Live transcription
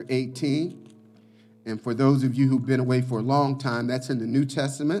18. And for those of you who've been away for a long time, that's in the New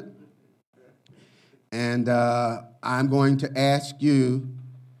Testament. And I'm going to ask you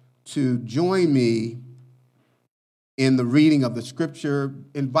to join me in the reading of the scripture.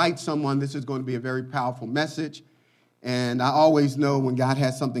 Invite someone. This is going to be a very powerful message. And I always know when God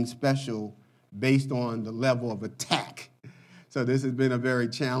has something special based on the level of attack. So this has been a very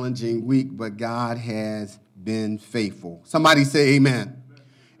challenging week, but God has been faithful. Somebody say amen.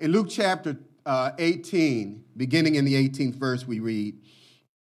 In Luke chapter 18, beginning in the 18th verse, we read,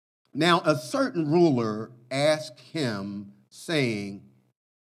 "Now a certain ruler asked him, saying,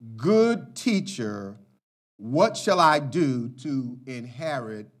 'Good teacher, what shall I do to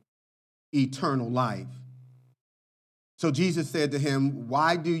inherit eternal life?' So Jesus said to him,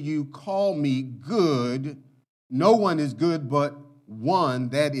 'Why do you call me good? No one is good but one,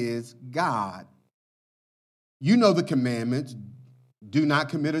 that is God. You know the commandments. Do not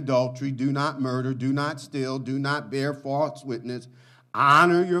commit adultery, do not murder, do not steal, do not bear false witness,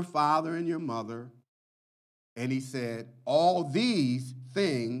 honor your father and your mother.' And he said, 'All these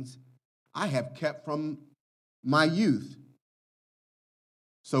things I have kept from my youth.'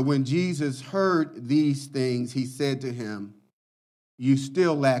 So when Jesus heard these things, he said to him, 'You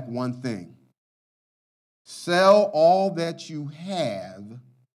still lack one thing. Sell all that you have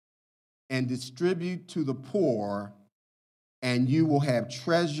and distribute to the poor, and you will have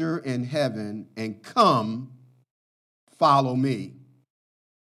treasure in heaven, and come, follow me.'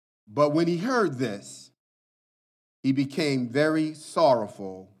 But when he heard this, he became very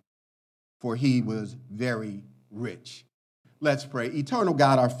sorrowful, for he was very rich." Let's pray. Eternal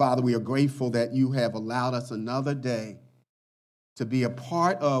God, our Father, we are grateful that you have allowed us another day to be a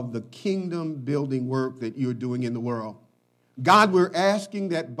part of the kingdom building work that you're doing in the world. God, we're asking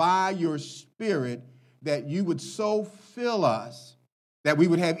that by your Spirit that you would so fill us that we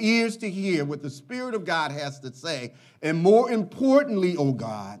would have ears to hear what the Spirit of God has to say. And more importantly, oh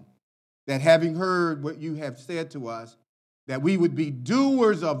God, that having heard what you have said to us, that we would be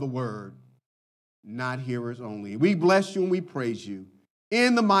doers of the word, not hearers only. We bless you and we praise you.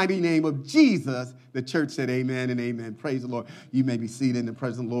 In the mighty name of Jesus, the church said amen and amen. Praise the Lord. You may be seated in the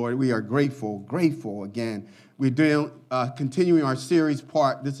presence of the Lord. We are grateful again. We're continuing our series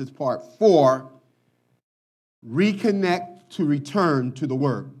this is part 4, Reconnect to Return to the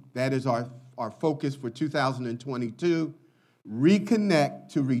Work. That is our focus for 2022. Reconnect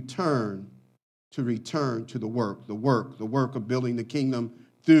to return to the work. The work of building the kingdom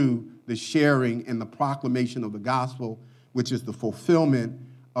through the sharing and the proclamation of the gospel, which is the fulfillment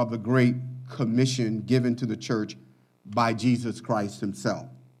of the great commission given to the church by Jesus Christ himself.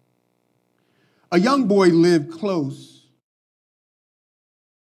 A young boy lived close.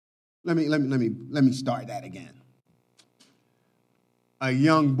 Let me start that again. A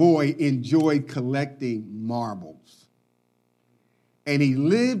young boy enjoyed collecting marbles, and he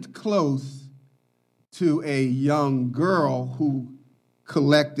lived close to a young girl who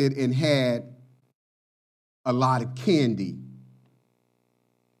collected and had a lot of candy.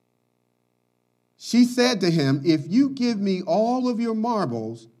 She said to him, "If you give me all of your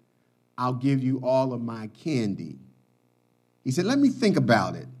marbles, I'll give you all of my candy." He said, "Let me think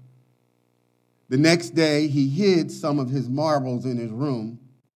about it." The next day, he hid some of his marbles in his room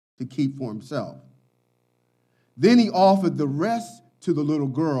to keep for himself. Then he offered the rest to the little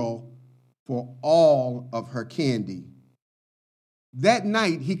girl for all of her candy. That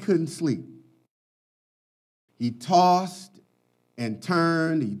night, he couldn't sleep. He tossed and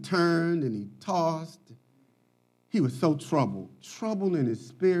turned, and he tossed. He was so troubled in his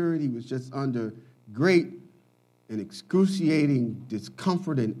spirit. He was just under great and excruciating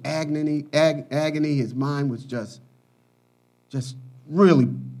discomfort and agony. His mind was just really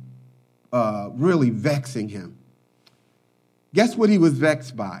vexing him. Guess what he was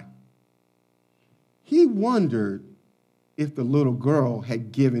vexed by? He wondered if the little girl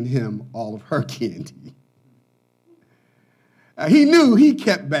had given him all of her candy. He knew he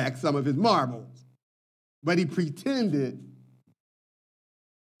kept back some of his marbles, but he pretended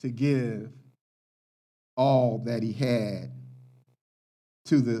to give all that he had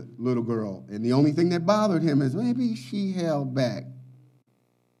to the little girl. And the only thing that bothered him is maybe she held back.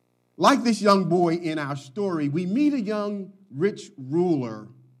 Like this young boy in our story, we meet a young rich ruler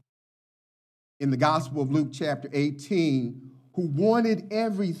in the Gospel of Luke chapter 18 who wanted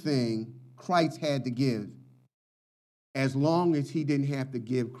everything Christ had to give, as long as he didn't have to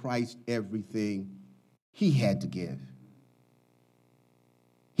give Christ everything he had to give.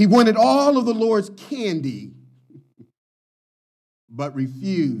 He wanted all of the Lord's candy, but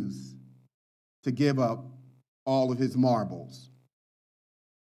refused to give up all of his marbles.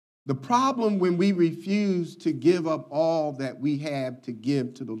 The problem when we refuse to give up all that we have to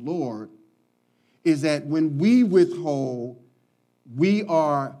give to the Lord is that when we withhold, we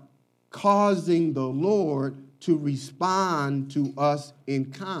are causing the Lord to respond to us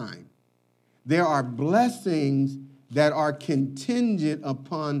in kind. There are blessings that are contingent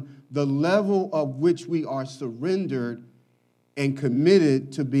upon the level of which we are surrendered and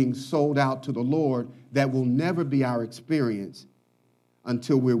committed to being sold out to the Lord that will never be our experience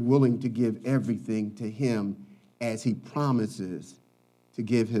until we're willing to give everything to Him as He promises to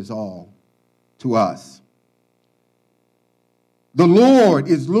give His all to us. The Lord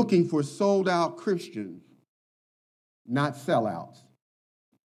is looking for sold-out Christians, not sellouts.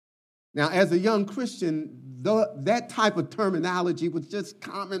 Now, as a young Christian, that type of terminology was just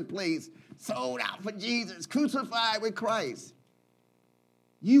commonplace. Sold out for Jesus, crucified with Christ.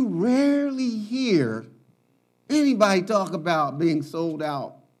 You rarely hear anybody talk about being sold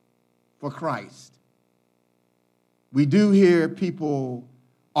out for Christ. We do hear people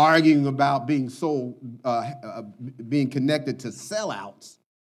arguing about being being connected to sellouts,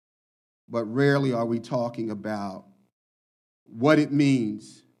 but rarely are we talking about what it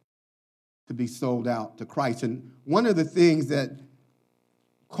means to be sold out to Christ. And one of the things that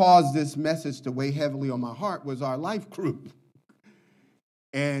caused this message to weigh heavily on my heart was our life group.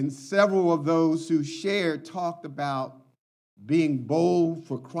 And several of those who shared talked about being bold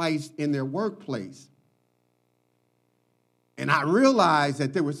for Christ in their workplace. And I realized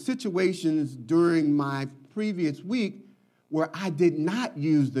that there were situations during my previous week where I did not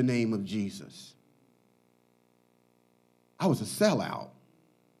use the name of Jesus. I was a sellout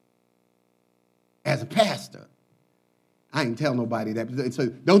as a pastor. I ain't tell nobody that. So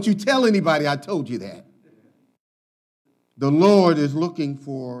don't you tell anybody I told you that. The Lord is looking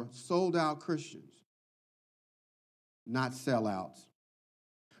for sold-out Christians, not sellouts.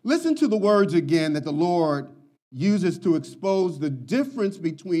 Listen to the words again that the Lord uses to expose the difference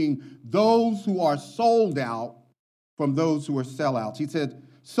between those who are sold out from those who are sellouts. He said,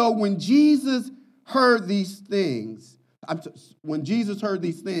 so when Jesus heard these things,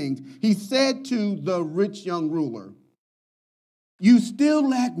 he said to the rich young ruler, you still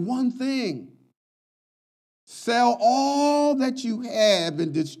lack one thing. Sell all that you have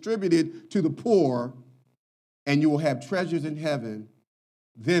and distribute it to the poor, and you will have treasures in heaven.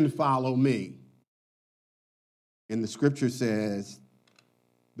 Then follow me. And the scripture says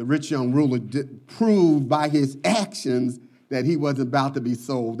the rich young ruler proved by his actions that he wasn't about to be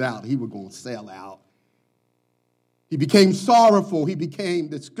sold out. He was going to sell out. He became sorrowful. He became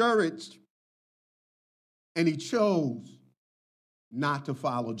discouraged. And he chose not to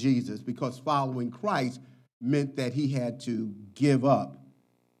follow Jesus because following Christ meant that he had to give up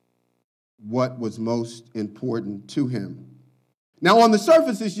what was most important to him. Now, on the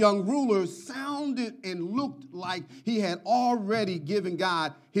surface, this young ruler sounded and looked like he had already given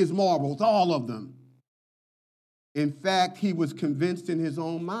God his marbles, all of them. In fact, he was convinced in his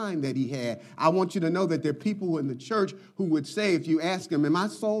own mind that he had. I want you to know that there are people in the church who would say, if you ask them, am I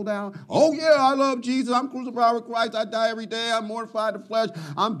sold out? Oh, yeah, I love Jesus. I'm crucified with Christ. I die every day. I'm mortified the flesh.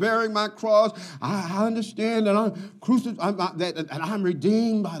 I'm bearing my cross. I understand that I'm crucified, and I'm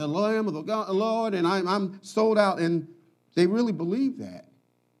redeemed by the Lamb of the Lord, and I'm sold out. And they really believe that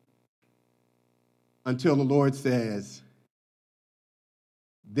until the Lord says,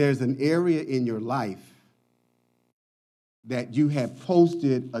 there's an area in your life that you have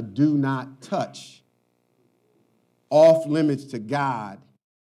posted a do not touch, off limits to God,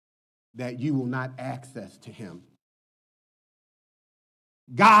 that you will not access to him.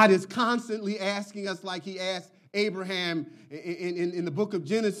 God is constantly asking us, like he asked Abraham in the book of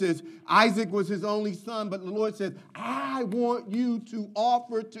Genesis. Isaac was his only son, but the Lord says, I want you to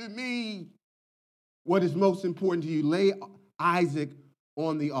offer to me what is most important to you. Lay Isaac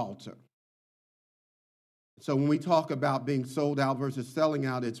on the altar. So when we talk about being sold out versus selling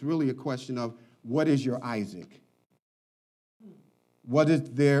out, it's really a question of what is your Isaac? What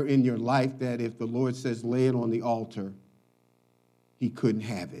is there in your life that if the Lord says lay it on the altar, he couldn't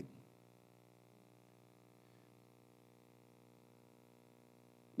have it?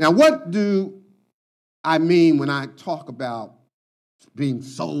 Now, what do I mean when I talk about being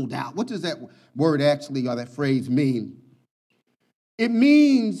sold out? What does that word actually, or that phrase mean? It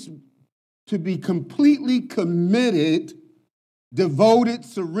means to be completely committed, devoted,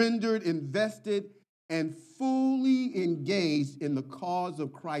 surrendered, invested, and fully engaged in the cause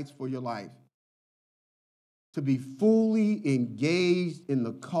of Christ for your life. To be fully engaged in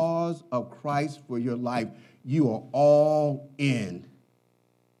the cause of Christ for your life. You are all in.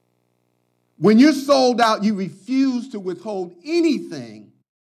 When you're sold out, you refuse to withhold anything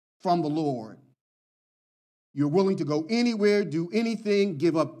from the Lord. You're willing to go anywhere, do anything,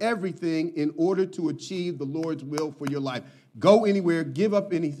 give up everything in order to achieve the Lord's will for your life. Go anywhere, give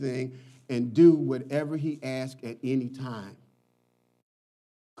up anything, and do whatever he asks at any time.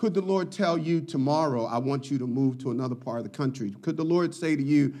 Could the Lord tell you tomorrow, I want you to move to another part of the country? Could the Lord say to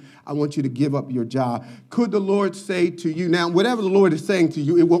you, I want you to give up your job? Could the Lord say to you, now, whatever the Lord is saying to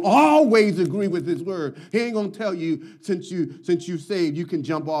you, it will always agree with his word. He ain't going to tell you, since you saved, you can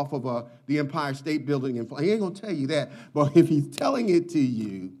jump off of the Empire State Building and fly. He ain't going to tell you that. But if he's telling it to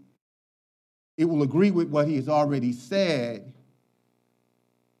you, it will agree with what he has already said.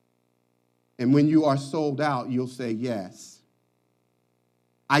 And when you are sold out, you'll say yes.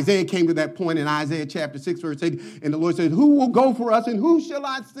 Isaiah came to that point in Isaiah chapter 6, verse 8, and the Lord said, who will go for us and who shall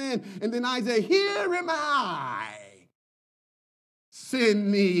I send? And then Isaiah, here am I. Send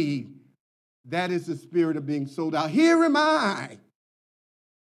me. That is the spirit of being sold out. Here am I.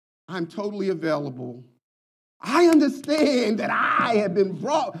 I'm totally available. I understand that I have been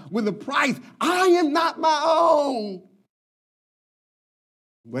brought with a price. I am not my own.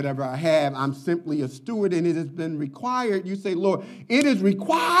 Whatever I have, I'm simply a steward, and it has been required. You say, Lord, it is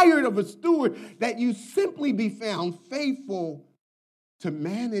required of a steward that you simply be found faithful to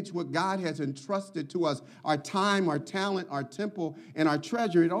manage what God has entrusted to us. Our time, our talent, our temple, and our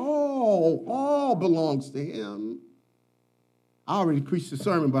treasure, it all belongs to him. I already preached the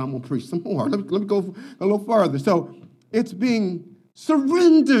sermon, but I'm going to preach some more. Let me go a little further. So it's being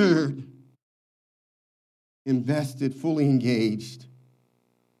surrendered, invested, fully engaged.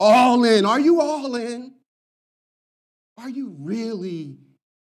 All in. Are you all in? Are you really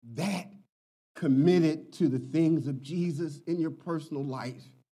that committed to the things of Jesus in your personal life?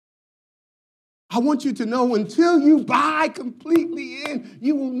 I want you to know until you buy completely in,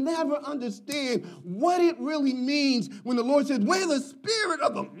 you will never understand what it really means when the Lord says, where the Spirit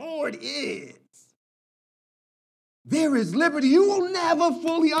of the Lord is, there is liberty. You will never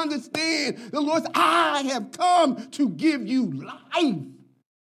fully understand. The Lord says, I have come to give you life.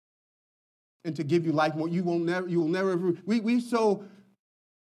 And to give you life more, you will never. We're so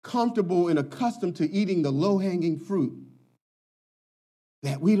comfortable and accustomed to eating the low-hanging fruit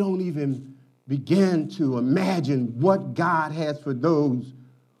that we don't even begin to imagine what God has for those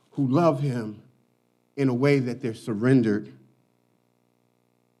who love him in a way that they're surrendered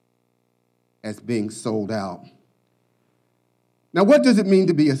as being sold out. Now, what does it mean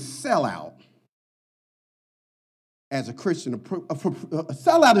to be a sellout? As a Christian, a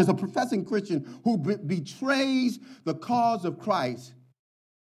sellout is a professing Christian who betrays the cause of Christ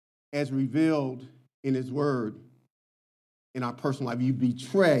as revealed in his word in our personal life. You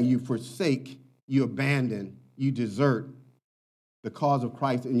betray, you forsake, you abandon, you desert the cause of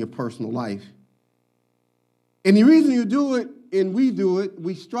Christ in your personal life. And the reason you do it, and we do it,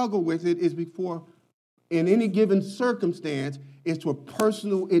 we struggle with it, is before, in any given circumstance, is to a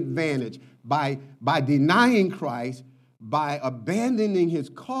personal advantage. By denying Christ, by abandoning his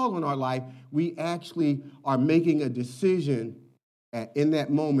call in our life, we actually are making a decision in that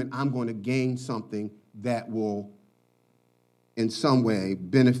moment, I'm going to gain something that will in some way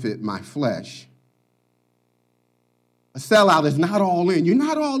benefit my flesh. A sellout is not all in. You're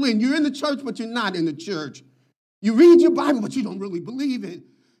not all in. You're in the church, but you're not in the church. You read your Bible, but you don't really believe it.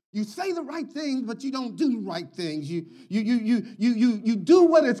 You say the right things, but you don't do the right things. You do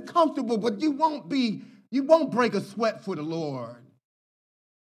what is comfortable, but you won't break a sweat for the Lord.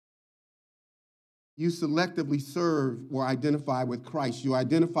 You selectively serve or identify with Christ. You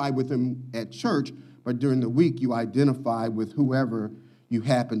identify with him at church, but during the week you identify with whoever you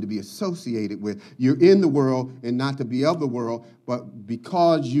happen to be associated with. You're in the world and not to be of the world, but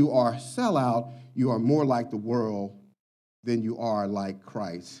because you are a sellout, you are more like the world than you are like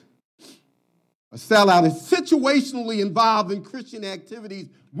Christ. A sellout is situationally involved in Christian activities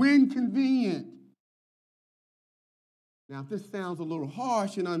when convenient. Now, if this sounds a little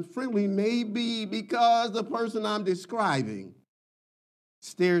harsh and unfriendly, maybe because the person I'm describing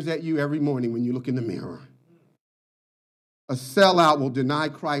stares at you every morning when you look in the mirror. A sellout will deny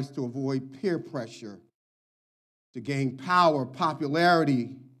Christ to avoid peer pressure, to gain power,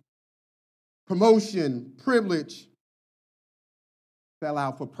 popularity, promotion, privilege. Sell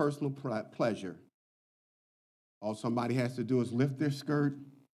out for personal pleasure. All somebody has to do is lift their skirt,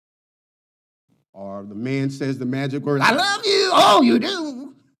 or the man says the magic word, I love you. Oh, you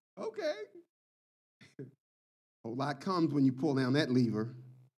do? Okay. A whole lot comes when you pull down that lever.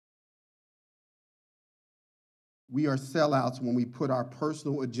 We are sellouts when we put our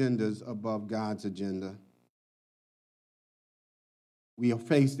personal agendas above God's agenda. We are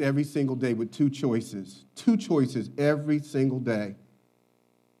faced every single day with two choices every single day.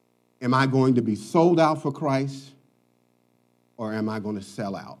 Am I going to be sold out for Christ, or am I going to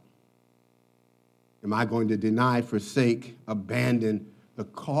sell out? Am I going to deny, forsake, abandon the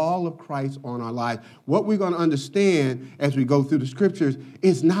call of Christ on our life? What we're going to understand as we go through the scriptures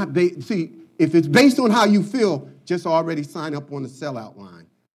is not based. See, if it's based on how you feel, just already sign up on the sellout line.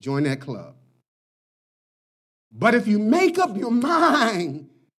 Join that club. But if you make up your mind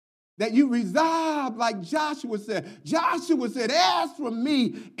that you resolve, like Joshua said, as for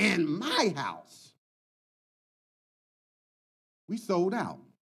me and my house, we sold out.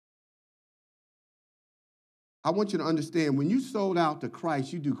 I want you to understand, when you sold out to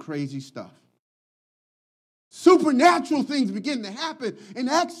Christ, you do crazy stuff. Supernatural things begin to happen. In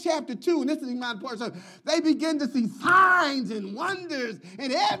Acts chapter 2, and this is the amount of part, they begin to see signs and wonders,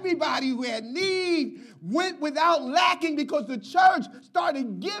 and everybody who had need went without lacking because the church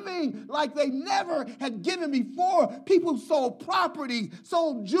started giving like they never had given before. People sold property,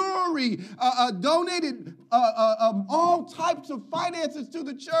 sold jewelry, donated all types of finances to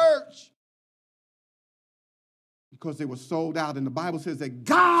the church, because they were sold out. And the Bible says that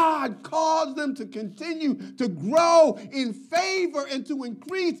God caused them to continue to grow in favor and to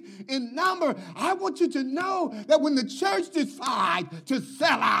increase in number. I want you to know that when the church decides to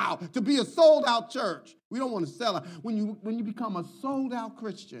sell out, to be a sold out church, we don't want to sell out. When you become a sold out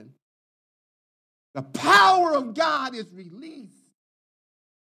Christian, the power of God is released.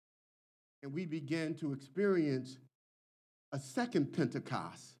 And we begin to experience a second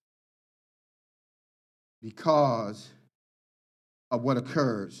Pentecost, because of what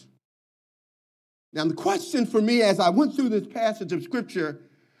occurs. Now, the question for me as I went through this passage of Scripture,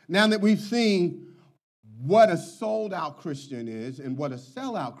 now that we've seen what a sold-out Christian is and what a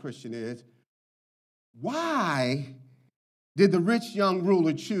sell-out Christian is, why did the rich young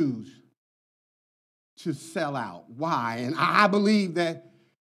ruler choose to sell out? Why? And I believe that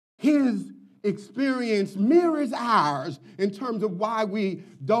his experience mirrors ours in terms of why we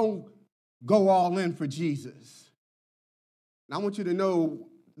don't go all in for Jesus. And I want you to know,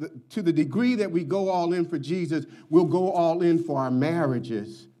 to the degree that we go all in for Jesus, we'll go all in for our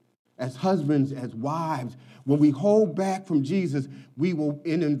marriages, as husbands, as wives. When we hold back from Jesus, we will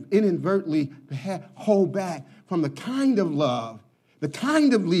inadvertently hold back from the kind of love, the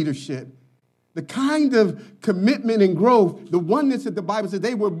kind of leadership, the kind of commitment and growth, the oneness that the Bible says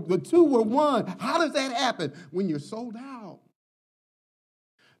the two were one. How does that happen? When you're sold out.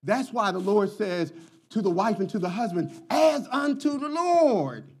 That's why the Lord says to the wife and to the husband, as unto the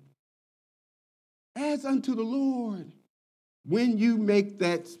Lord. As unto the Lord. When you make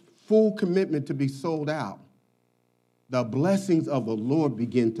that full commitment to be sold out, the blessings of the Lord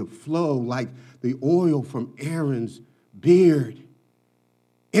begin to flow like the oil from Aaron's beard.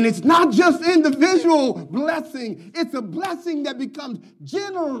 And it's not just individual blessing. It's a blessing that becomes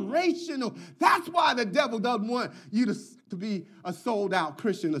generational. That's why the devil doesn't want you to be a sold-out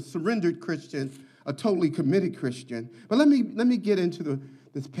Christian, a surrendered Christian, a totally committed Christian. But let me get into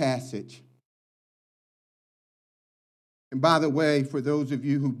this passage. And by the way, for those of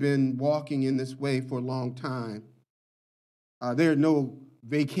you who've been walking in this way for a long time, there are no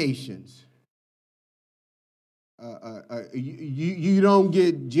vacations. You don't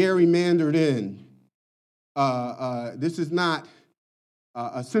get gerrymandered in. This is not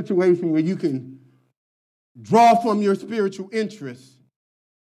a situation where you can draw from your spiritual interests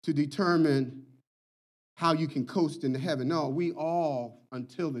to determine how you can coast into heaven. No, we all,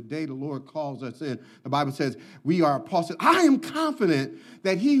 until the day the Lord calls us in, the Bible says, we are apostles. I am confident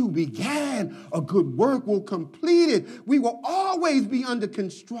that he who began a good work will complete it. We will always be under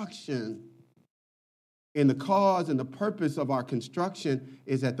construction. And the cause and the purpose of our construction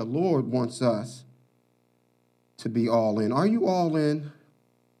is that the Lord wants us to be all in. Are you all in?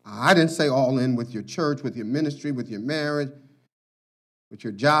 I didn't say all in with your church, with your ministry, with your marriage, with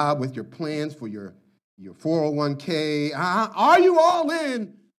your job, with your plans for your 401k. Are you all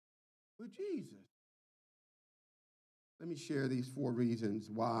in with Jesus? Let me share these 4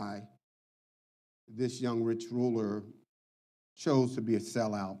 reasons why this young rich ruler chose to be a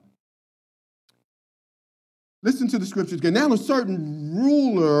sellout. Listen to the scriptures again. Now a certain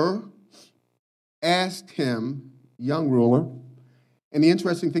ruler asked him, young ruler, and the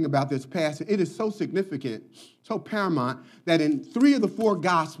interesting thing about this passage, it is so significant, so paramount, that in 3 of the 4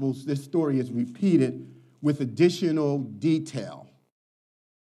 Gospels, this story is repeated with additional detail.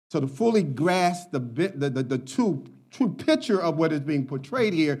 So to fully grasp the true picture of what is being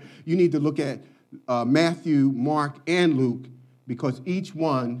portrayed here, you need to look at Matthew, Mark, and Luke, because each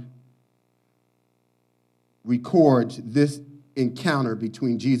one records this encounter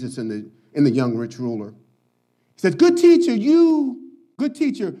between Jesus and the young rich ruler. He says, good Good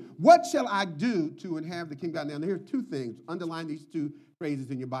teacher, what shall I do to inherit the kingdom of God? Now, here's two things. Underline these two phrases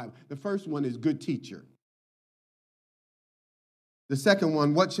in your Bible. The first one is good teacher. The second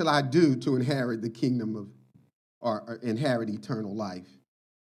one, what shall I do to inherit the kingdom of, or inherit eternal life?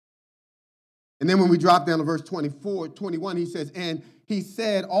 And then when we drop down to verse 21, he says, and he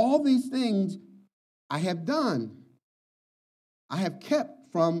said, all these things I have done. I have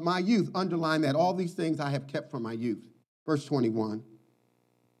kept from my youth. Underline that. All these things I have kept from my youth. Verse 21.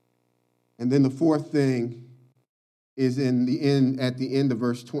 And then the fourth thing is at the end of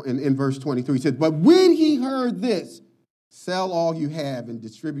verse 20, in verse 23. He says, but when he heard this, sell all you have and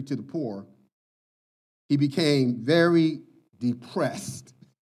distribute to the poor, he became very depressed,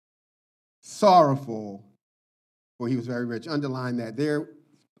 sorrowful, for he was very rich. Underline that. There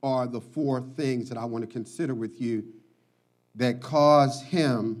are the four things that I want to consider with you that caused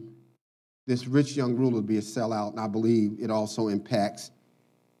him, this rich young ruler, to be a sellout. And I believe it also impacts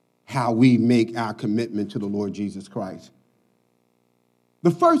how we make our commitment to the Lord Jesus Christ.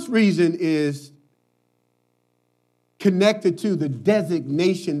 The first reason is connected to the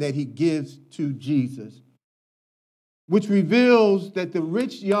designation that he gives to Jesus, which reveals that the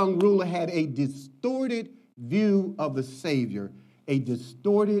rich young ruler had a distorted view of the Savior, a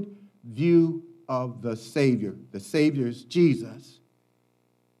distorted view of the Savior. The Savior is Jesus.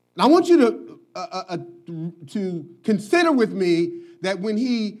 And I want you to consider with me that when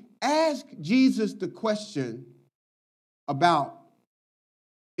he asked Jesus the question about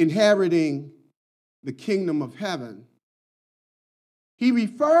inheriting the kingdom of heaven, he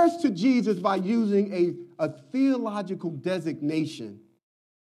refers to Jesus by using a theological designation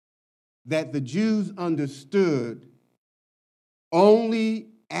that the Jews understood only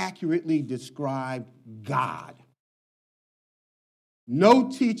accurately described God. No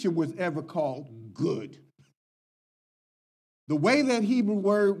teacher was ever called good. The way that Hebrew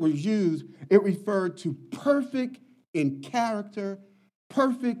word was used, it referred to perfect in character,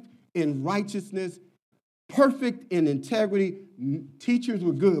 perfect in righteousness, perfect in integrity. Teachers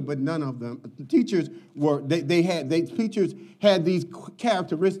were good, but none of them. Teachers had these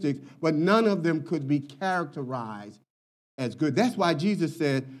characteristics, but none of them could be characterized as good. That's why Jesus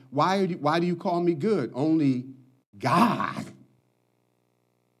said, why do you call me good? Only God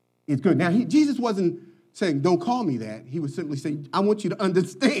is good. Now, Jesus wasn't saying, don't call me that. He was simply saying, I want you to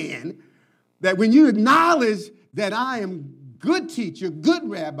understand that when you acknowledge that I am good teacher, good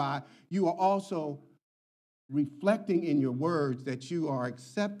rabbi, you are also reflecting in your words that you are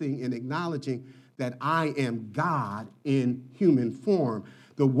accepting and acknowledging that I am God in human form.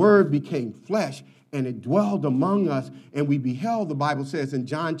 The word became flesh and it dwelled among us, and we beheld, the Bible says in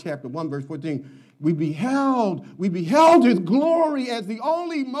John chapter 1, verse 14, we beheld his glory as the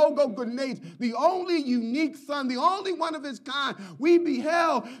only monogenes, the only unique son, the only one of his kind. We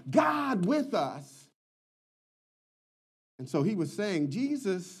beheld God with us. And so he was saying,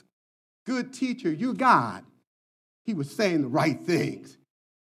 Jesus, good teacher, you're God. He was saying the right things.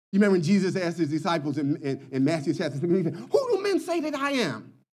 You remember when Jesus asked his disciples in Matthew chapter 6, he said, who do men say that I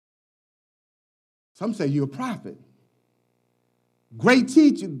am? Some say you're a prophet. Great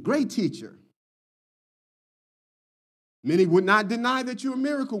teacher, great teacher. Many would not deny that you're a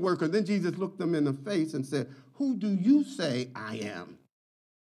miracle worker. Then Jesus looked them in the face and said, who do you say I am?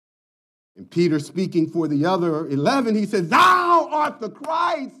 And Peter, speaking for the other 11, he says, thou art the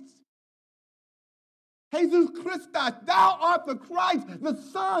Christ. Jesus Christus, thou art the Christ, the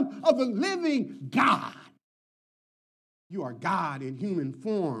Son of the living God. You are God in human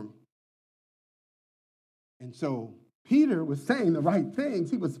form. And so Peter was saying the right things.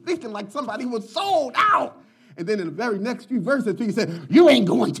 He was speaking like somebody who was sold out. And then in the very next few verses, Peter said, you ain't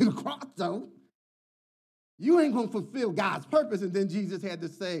going to the cross, though. You ain't going to fulfill God's purpose. And then Jesus had to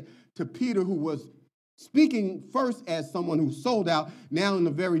say to Peter, who was speaking first as someone who sold out, now in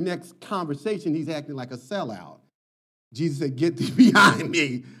the very next conversation, he's acting like a sellout. Jesus said, get thee behind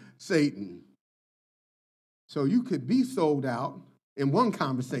me, Satan. So you could be sold out in one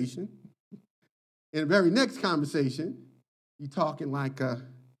conversation. In the very next conversation, you're talking like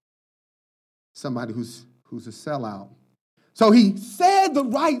somebody who's a sellout. So he said the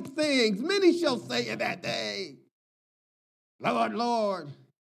right things. Many shall say in that day, Lord, Lord.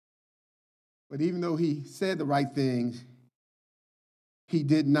 But even though he said the right things, he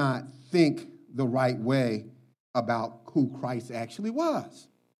did not think the right way about who Christ actually was.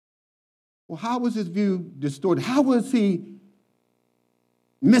 Well, how was his view distorted? How was he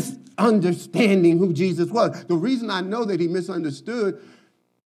misunderstanding who Jesus was? The reason I know that he misunderstood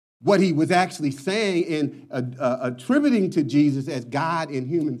what he was actually saying and attributing to Jesus as God in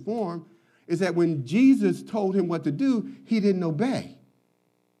human form is that when Jesus told him what to do, he didn't obey.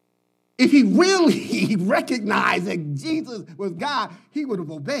 If he really recognized that Jesus was God, he would have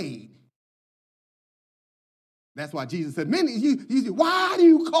obeyed. That's why Jesus said, why do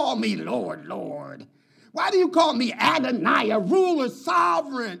you call me Lord, Lord? Why do you call me Adonai, ruler,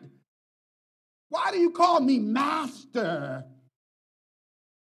 sovereign? Why do you call me master?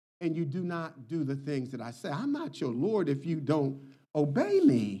 And you do not do the things that I say. I'm not your Lord if you don't obey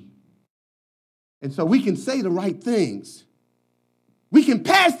me. And so we can say the right things. We can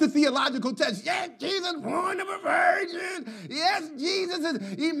pass the theological test. Yes, Jesus born of a virgin. Yes, Jesus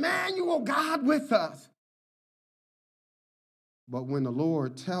is Emmanuel, God with us. But when the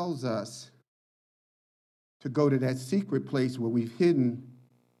Lord tells us to go to that secret place where we've hidden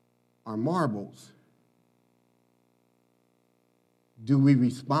our marbles, do we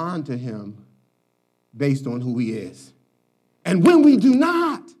respond to him based on who he is? And when we do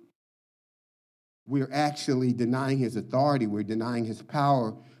not, we're actually denying his authority. We're denying his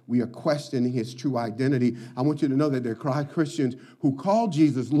power. We are questioning his true identity. I want you to know that there are Christians who call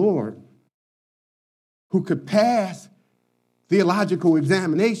Jesus Lord, who could pass theological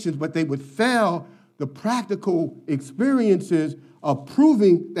examinations, but they would fail the practical experiences of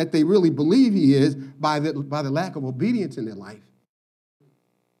proving that they really believe he is by the lack of obedience in their life.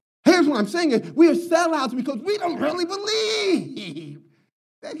 Here's what I'm saying. We are sellouts because we don't really believe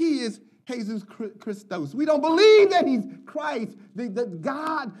that he is Jesus Christos. We don't believe that he's Christ, the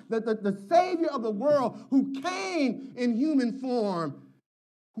God, the Savior of the world who came in human form,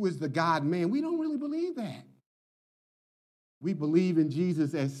 who is the God-man. We don't really believe that. We believe in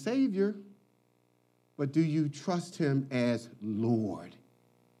Jesus as Savior, but do you trust him as Lord?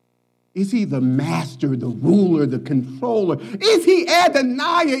 Is he the master, the ruler, the controller? Is he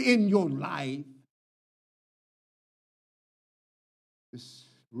Adonai in your life? This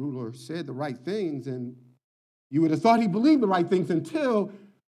ruler said the right things, and you would have thought he believed the right things until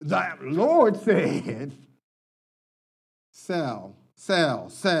the Lord said, sell, sell,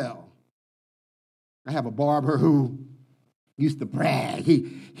 sell. I have a barber who used to brag.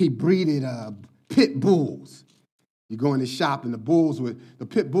 He breeded pit bulls. You go in the shop, and the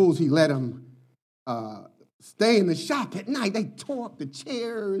pit bulls, he let them stay in the shop at night. They tore up the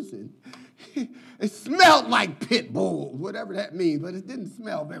chairs, and it smelled like pit bulls, whatever that means, but it didn't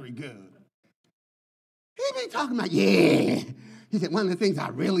smell very good. He be talking about, yeah. He said, one of the things I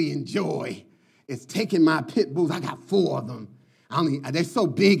really enjoy is taking my pit bulls. I got 4 of them. They're so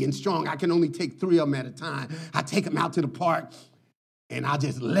big and strong, I can only take 3 of them at a time. I take them out to the park, and I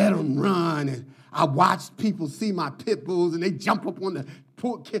just let them run. And I watch people see my pit bulls, and they jump up on the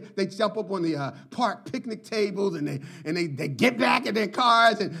park picnic tables, and they get back in their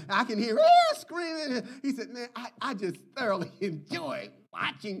cars, and I can hear screaming. And he said, man, I just thoroughly enjoy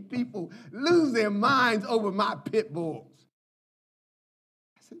watching people lose their minds over my pit bulls.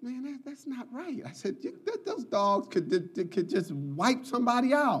 I said, man, that's not right. I said, those dogs could just wipe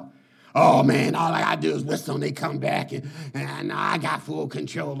somebody out. Oh, man, all I got to do is whistle and they come back, and I got full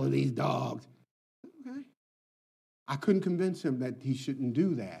control of these dogs. Okay. I couldn't convince him that he shouldn't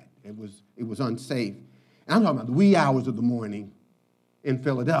do that. It was unsafe. And I'm talking about the wee hours of the morning in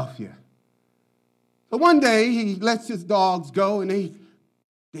Philadelphia. So one day he lets his dogs go, and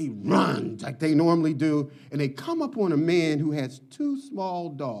they run like they normally do, and they come up on a man who has 2 small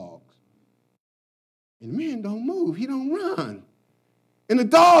dogs. And the man don't move. He don't run. And the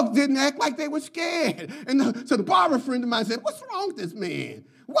dogs didn't act like they were scared. And so the barber friend of mine said, what's wrong with this man?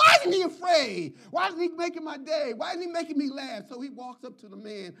 Why isn't he afraid? Why isn't he making my day? Why isn't he making me laugh? So he walks up to the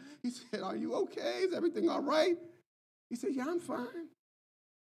man. He said, are you okay? Is everything all right? He said, yeah, I'm fine.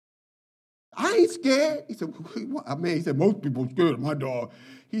 I ain't scared. He said, what? Man, he said, most people are scared of my dog.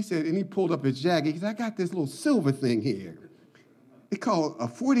 He said, and he pulled up his jacket. He said, I got this little silver thing here. It's called a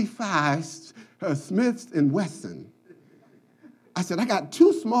 45 Smith & Wesson. I said, I got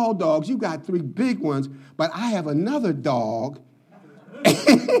 2 small dogs. You got 3 big ones, but I have another dog,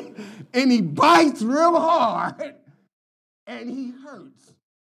 and he bites real hard, and he hurts.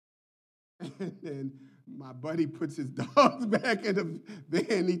 And then my buddy puts his dogs back in the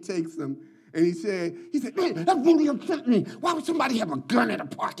van. He takes them, and he said, man, that really upset me. Why would somebody have a gun at a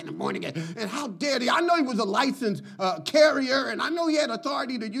park in the morning? And how dare they? I know he was a licensed carrier, and I know he had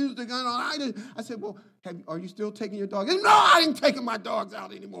authority to use the gun. I said, well, are you still taking your dog? He said, no, I ain't taking my dogs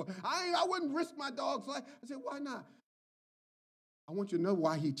out anymore. I wouldn't risk my dog's life. I said, why not? I want you to know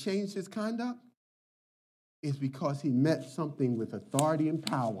why he changed his conduct. It's because he met something with authority and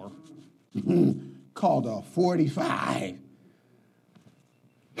power called a 45.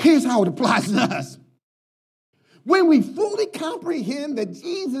 Here's how it applies to us. When we fully comprehend that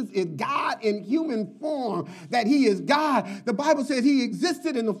Jesus is God in human form, that he is God, the Bible says he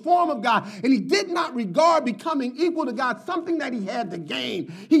existed in the form of God, and he did not regard becoming equal to God something that he had to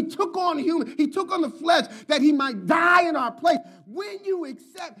gain. He took on the flesh that he might die in our place. When you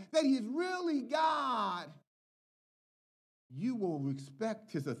accept that he is really God, you will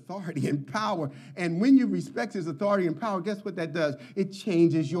respect his authority and power. And when you respect his authority and power, guess what that does? It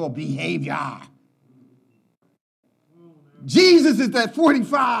changes your behavior. Jesus is that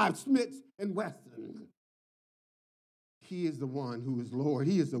 45 Smiths and Wesson. He is the one who is Lord.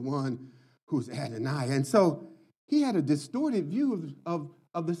 He is the one who is Adonai. And so he had a distorted view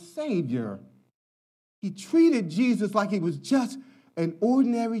of the Savior. He treated Jesus like he was just an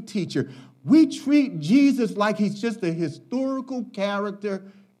ordinary teacher. We treat Jesus like he's just a historical character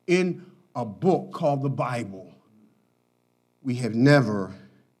in a book called the Bible. We have never,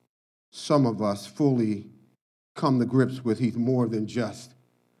 some of us, fully come to grips with he's more than just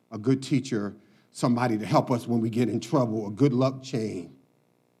a good teacher, somebody to help us when we get in trouble, a good luck chain.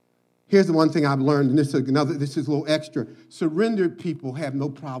 Here's the one thing I've learned, and this is a little extra. Surrendered people have no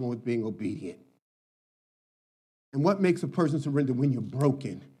problem with being obedient. And what makes a person surrender? When you're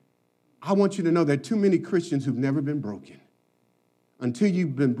broken. I want you to know there are too many Christians who've never been broken. Until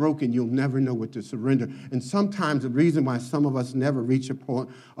you've been broken, you'll never know what to surrender. And sometimes the reason why some of us never reach a point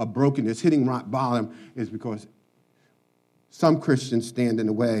of brokenness, hitting rock bottom, is because some Christians stand in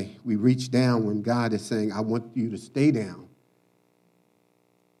the way. We reach down when God is saying, I want you to stay down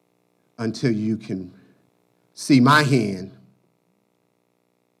until you can see my hand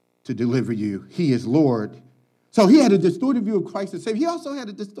to deliver you. He is Lord. So he had a distorted view of Christ as Savior. He also had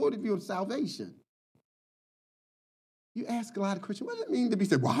a distorted view of salvation. You ask a lot of Christians, what does it mean to be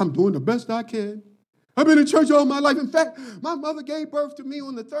saved? Well, I'm doing the best I can. I've been in church all my life. In fact, my mother gave birth to me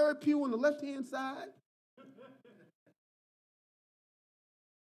on the third pew on the left-hand side.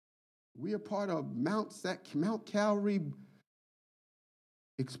 We are part of Mount Calvary,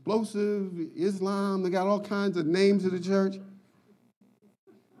 Explosive Islam. They got all kinds of names of the church.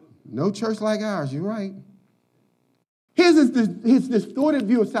 No church like ours, you're right. Here's his distorted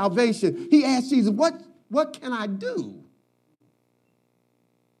view of salvation. He asked Jesus, what can I do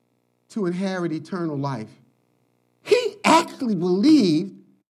to inherit eternal life? He actually believed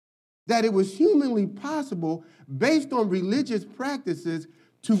that it was humanly possible, based on religious practices,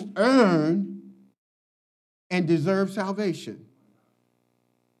 to earn and deserve salvation.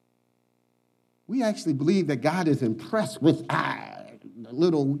 We actually believe that God is impressed with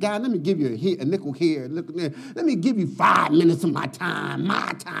little God. Let me give you a nickel here, nickel there. Let me give you 5 minutes of my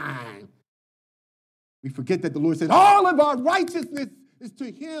time. We forget that the Lord said, all of our righteousness is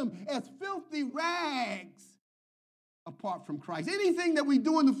to him as filthy rags apart from Christ. Anything that we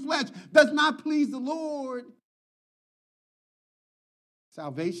do in the flesh does not please the Lord.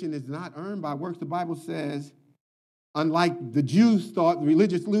 Salvation is not earned by works. The Bible says, unlike the Jews thought, the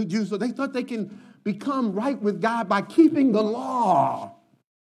religious Jews, so they thought they can become right with God by keeping the law.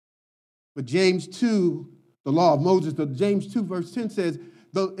 But James 2, the law of Moses, James 2 verse 10 says,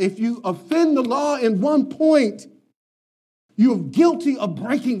 if you offend the law in one point, you're guilty of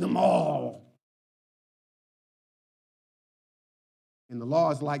breaking them all. And the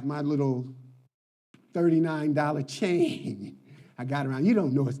law is like my little $39 chain I got around. You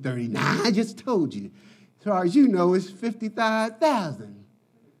don't know it's 39. I just told you. As far as you know, it's 55,000.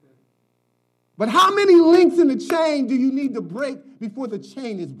 But how many links in the chain do you need to break before the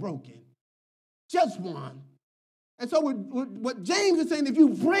chain is broken? Just one. And so what James is saying, if you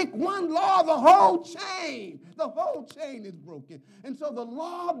break one law, the whole chain is broken. And so the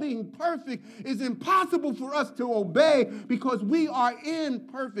law being perfect is impossible for us to obey because we are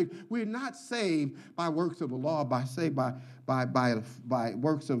imperfect. We're not saved by works of the law, saved by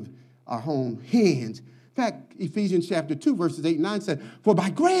works of our own hands. In fact, Ephesians chapter 2, verses 8 and 9 said, for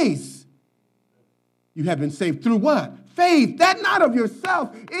by grace you have been saved through what? Faith. That not of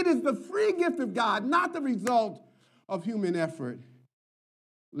yourself. It is the free gift of God, not the result of human effort,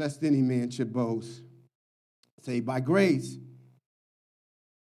 lest any man should boast. Saved by grace.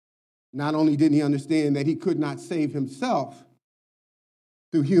 Not only didn't he understand that he could not save himself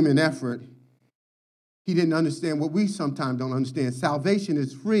through human effort, he didn't understand what we sometimes don't understand. Salvation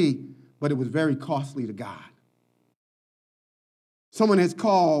is free, but it was very costly to God. Someone has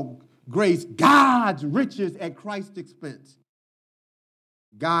called grace God's riches at Christ's expense.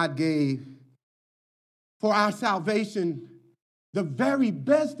 God gave for our salvation the very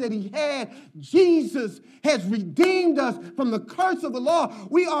best that he had. Jesus has redeemed us from the curse of the law.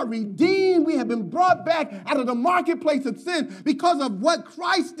 We are redeemed. We have been brought back out of the marketplace of sin because of what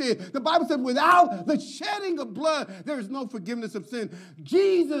Christ did. The Bible said, without the shedding of blood, there is no forgiveness of sin.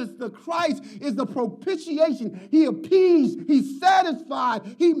 Jesus, the Christ, is the propitiation. He appeased. He satisfied.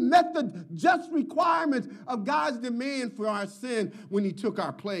 He met the just requirements of God's demand for our sin when he took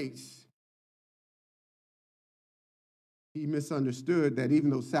our place. He misunderstood that even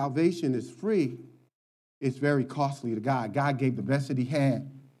though salvation is free, it's very costly to God. God gave the best that he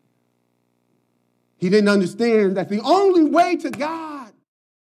had. He didn't understand that the only way to God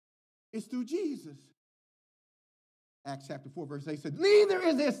is through Jesus. Acts chapter 4, verse 8 said, neither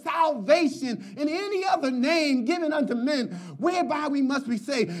is there salvation in any other name given unto men whereby we must be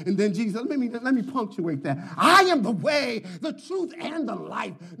saved. And then Jesus, let me punctuate that. I am the way, the truth, and the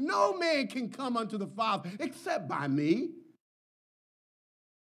life. No man can come unto the Father except by me.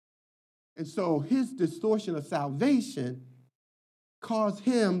 And so his distortion of salvation caused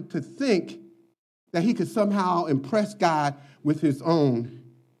him to think that he could somehow impress God with his own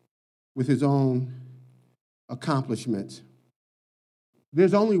accomplishments.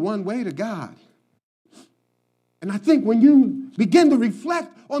 There's only one way to God. And I think when you begin to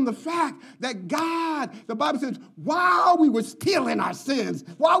reflect on the fact that God, the Bible says, while we were still in our sins,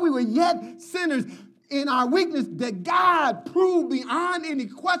 while we were yet sinners, in our weakness, that God proved beyond any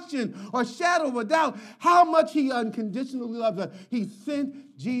question or shadow of a doubt how much he unconditionally loves us. He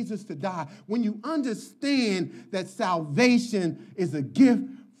sent Jesus to die. When you understand that salvation is a gift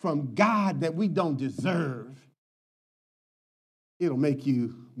from God that we don't deserve, it'll make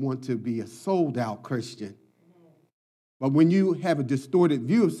you want to be a sold-out Christian. But when you have a distorted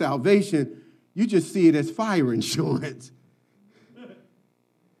view of salvation, you just see it as fire insurance.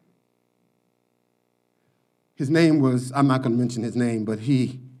 His name was, I'm not going to mention his name, but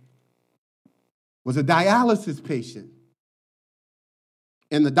he was a dialysis patient.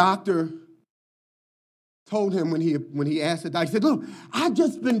 And the doctor told him when he asked the doctor, he said, look, I've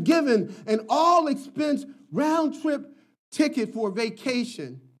just been given an all-expense round-trip ticket for a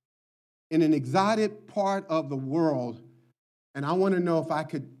vacation in an exotic part of the world, and I want to know if I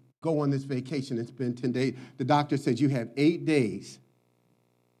could go on this vacation and spend 10 days. The doctor said, you have 8 days.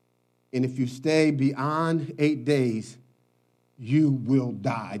 And if you stay beyond 8 days, you will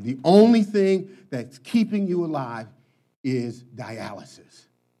die. The only thing that's keeping you alive is dialysis.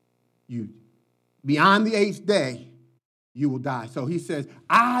 Beyond the 8th day, you will die. So he says,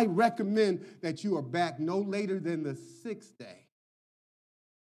 I recommend that you are back no later than the 6th day.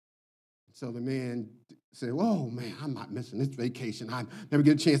 So the man said, oh, man, I'm not missing this vacation. I never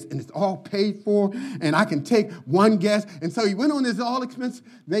get a chance, and it's all paid for, and I can take one guest. And so he went on this all-expense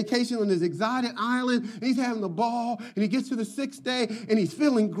vacation on this exotic island, and he's having a ball, and he gets to the 6th day, and he's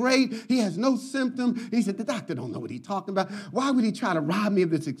feeling great. He has no symptom. And he said, the doctor don't know what he's talking about. Why would he try to rob me of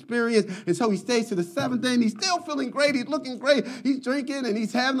this experience? And so he stays to the 7th day, and he's still feeling great. He's looking great. He's drinking, and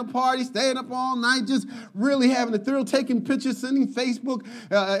he's having a party, staying up all night, just really having a thrill, taking pictures, sending Facebook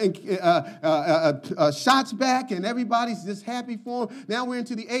shots back, and everybody's just happy for him. Now we're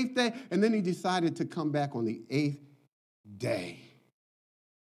into the 8th day, and then he decided to come back on the 8th day.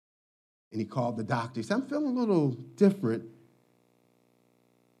 And he called the doctor. He said, I'm feeling a little different,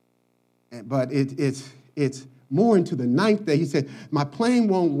 but it's more into the 9th day. He said, my plane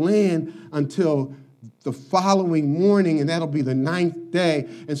won't land until the following morning, and that'll be the 9th day.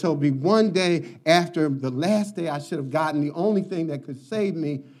 And so it'll be one day after the last day I should have gotten the only thing that could save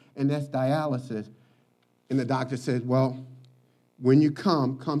me, and that's dialysis. And the doctor said, well, when you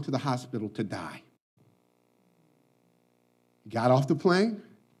come to the hospital to die. He got off the plane,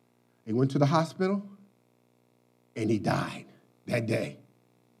 he went to the hospital, and he died that day.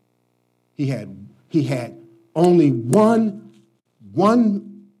 He had only one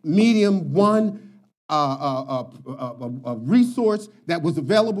medium, a resource that was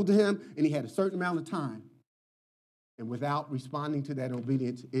available to him, and he had a certain amount of time. And without responding to that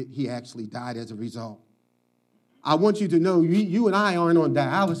obedience, he actually died as a result. I want you to know, you and I aren't on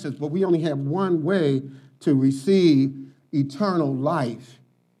dialysis, but we only have one way to receive eternal life.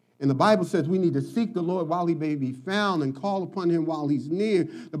 And the Bible says we need to seek the Lord while he may be found and call upon him while he's near.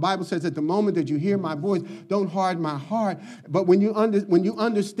 The Bible says at the moment that you hear my voice, don't harden my heart. But when you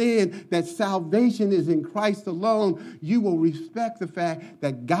understand that salvation is in Christ alone, you will respect the fact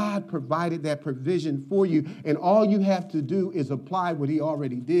that God provided that provision for you. And all you have to do is apply what he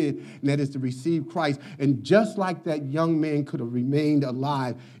already did, and that is to receive Christ. And just like that young man could have remained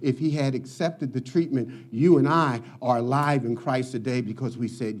alive if he had accepted the treatment, you and I are alive in Christ today because we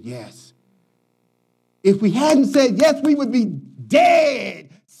said yes. If we hadn't said yes, we would be dead,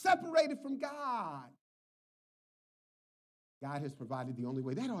 separated from God. God has provided the only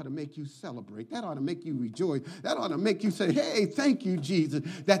way. That ought to make you celebrate. That ought to make you rejoice. That ought to make you say, hey, thank you, Jesus,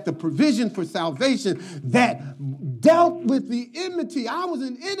 that the provision for salvation that dealt with the enmity. I was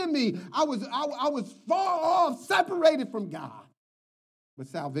an enemy. I was far off, separated from God. But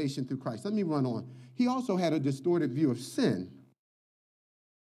salvation through Christ. Let me run on. He also had a distorted view of sin.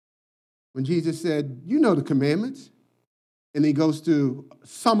 When Jesus said, you know the commandments, and he goes to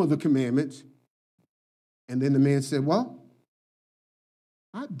some of the commandments, and then the man said, well,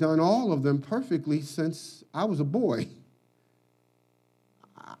 I've done all of them perfectly since I was a boy.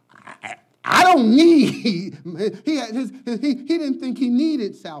 I don't need, he didn't think he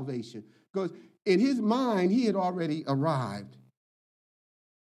needed salvation because in his mind, he had already arrived.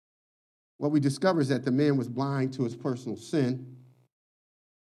 What we discover is that the man was blind to his personal sin.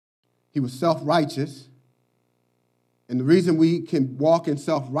 He was self-righteous. And the reason we can walk in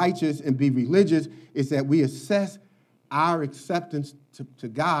self-righteous and be religious is that we assess our acceptance to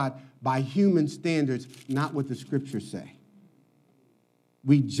God by human standards, not what the scriptures say.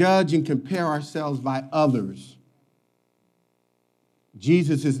 We judge and compare ourselves by others.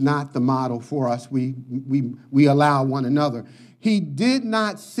 Jesus is not the model for us. We allow one another. He did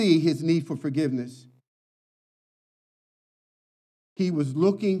not see his need for forgiveness. He was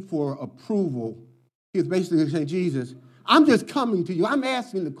looking for approval. He was basically saying, Jesus, I'm just coming to you. I'm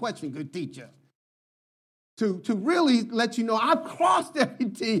asking the question, good teacher. To really let you know I've crossed every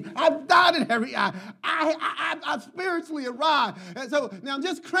T, I've dotted every I. I've spiritually arrived. And so now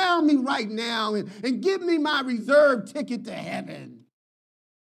just crown me right now and give me my reserved ticket to heaven.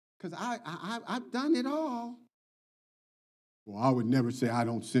 Because I've done it all. Well, I would never say I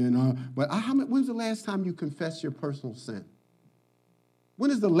don't sin. But when's the last time you confessed your personal sin? When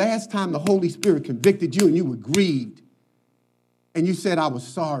is the last time the Holy Spirit convicted you and you were grieved and you said, I was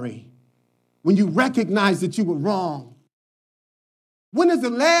sorry? When you recognized that you were wrong? When is the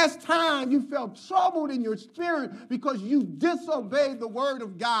last time you felt troubled in your spirit because you disobeyed the word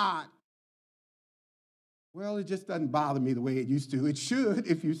of God? Well, it just doesn't bother me the way it used to. It should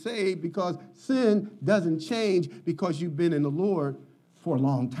if you're saved, because sin doesn't change because you've been in the Lord for a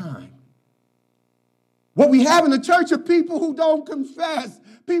long time. What we have in the church are people who don't confess,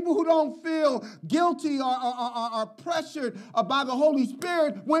 people who don't feel guilty or pressured by the Holy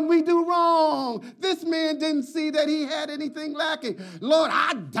Spirit when we do wrong. This man didn't see that he had anything lacking. Lord,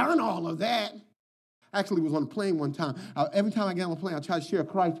 I've done all of that. Actually, was on a plane one time. Every time I get on a plane, I try to share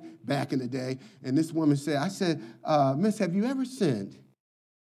Christ back in the day. And this woman said, I said, Miss, have you ever sinned?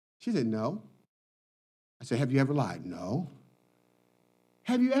 She said, no. I said, have you ever lied? No.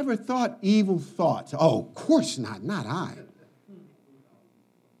 Have you ever thought evil thoughts? Oh, of course not. Not I.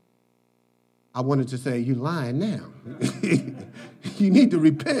 I wanted to say, you're lying now. You need to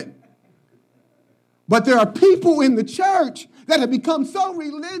repent. But there are people in the church that have become so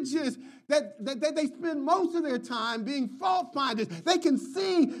religious that they spend most of their time being fault finders. They can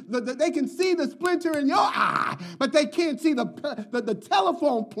see the splinter in your eye, but they can't see the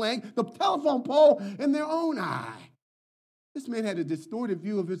telephone plank, the telephone pole in their own eye. This man had a distorted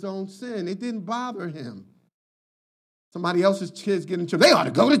view of his own sin. It didn't bother him. Somebody else's kids get in trouble. They ought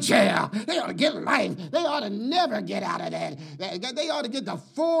to go to jail. They ought to get life. They ought to never get out of that. They ought to get the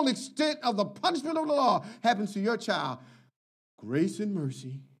full extent of the punishment of the law. Happens to your child. Grace and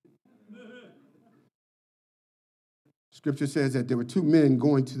mercy. Scripture says that there were two men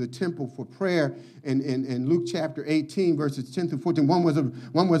going to the temple for prayer in Luke chapter 18, verses 10 through 14. One was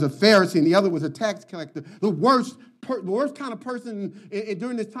a Pharisee and the other was a tax collector. The worst kind of person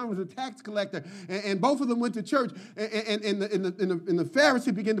during this time was a tax collector. And both of them went to church. And the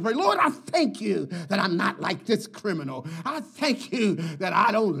Pharisee began to pray, Lord, I thank you that I'm not like this criminal. I thank you that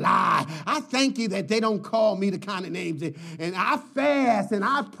I don't lie. I thank you that they don't call me the kind of names. And I fast and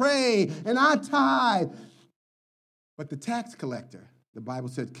I pray and I tithe. But the tax collector, the Bible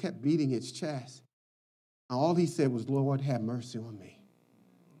said, kept beating his chest. And all he said was, Lord, have mercy on me.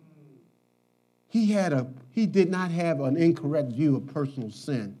 He did not have an incorrect view of personal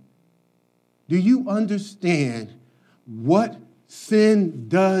sin. Do you understand what sin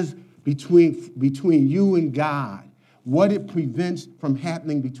does between you and God? What it prevents from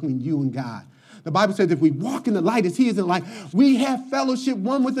happening between you and God? The Bible says if we walk in the light as he is in the light, we have fellowship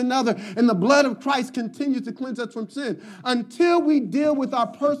one with another, and the blood of Christ continues to cleanse us from sin until we deal with our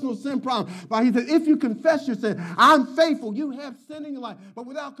personal sin problem. But he said, if you confess your sin, I'm faithful. You have sin in your life. But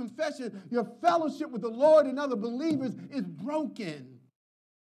without confession, your fellowship with the Lord and other believers is broken.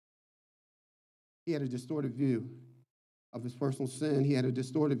 He had a distorted view of his personal sin. He had a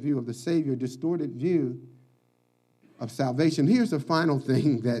distorted view of the Savior, distorted view of salvation. Here's the final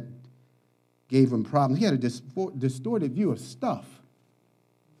thing that gave him problems. He had a distorted view of stuff.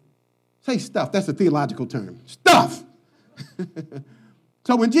 Say stuff. That's a theological term. Stuff.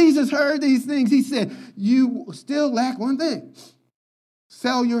 So when Jesus heard these things, he said, you still lack one thing.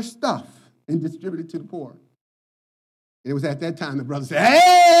 Sell your stuff and distribute it to the poor. And it was at that time the brother said,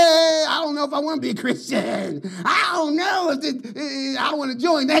 hey, I don't know if I want to be a Christian. I don't know if I don't want to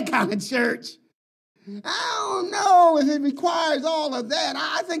join that kind of church. I don't know if it requires all of that.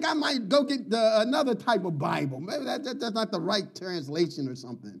 I think I might go get another type of Bible. Maybe that's not the right translation or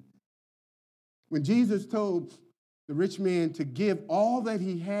something. When Jesus told the rich man to give all that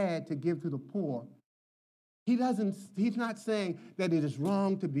he had to give to the poor, he's not saying that it is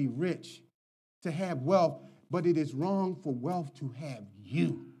wrong to be rich, to have wealth, but it is wrong for wealth to have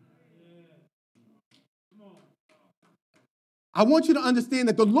you. I want you to understand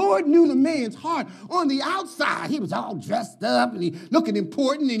that the Lord knew the man's heart on the outside. He was all dressed up and he looking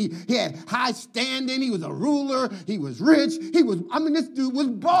important and he had high standing. He was a ruler. He was rich. This dude was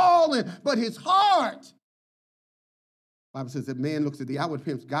balling, but his heart. The Bible says that man looks at the outward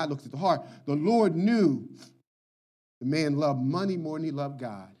appearance, God looks at the heart. The Lord knew the man loved money more than he loved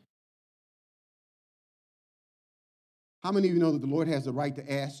God. How many of you know that the Lord has the right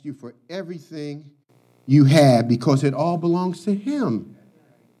to ask you for everything you have because it all belongs to him?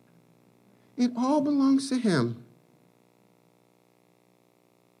 It all belongs to him.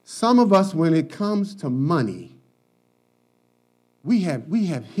 Some of us, when it comes to money, we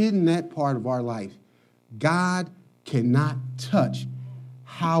have hidden that part of our life. God cannot touch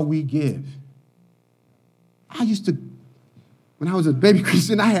how we give. When I was a baby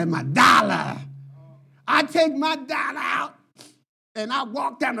Christian, I had my dollar. I take my dollar out and I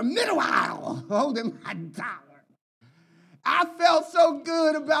walk down the middle aisle holding my dollar. I felt so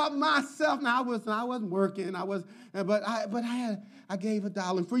good about myself. Now I wasn't working. But I gave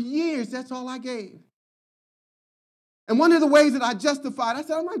 $1. And for years, that's all I gave. And one of the ways that I justified, I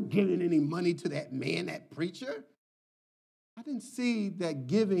said, I'm not giving any money to that man, that preacher. I didn't see that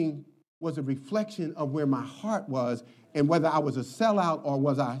giving was a reflection of where my heart was and whether I was a sellout or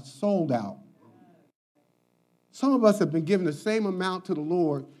was I sold out. Some of us have been giving the same amount to the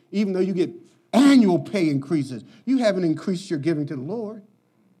Lord, even though you get annual pay increases. You haven't increased your giving to the Lord.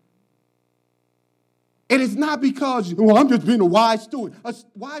 And it's not because, I'm just being a wise steward. A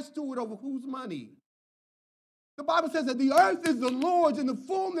wise steward over whose money? The Bible says that the earth is the Lord's and the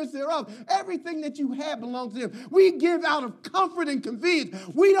fullness thereof. Everything that you have belongs to him. We give out of comfort and convenience.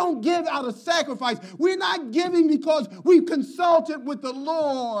 We don't give out of sacrifice. We're not giving because we've consulted with the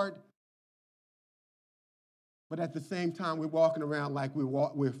Lord. But at the same time, we're walking around like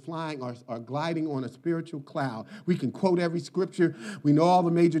we're flying or gliding on a spiritual cloud. We can quote every scripture. We know all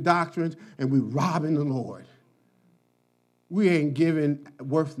the major doctrines, and we're robbing the Lord. We ain't giving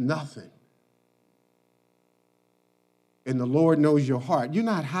worth nothing. And the Lord knows your heart. You're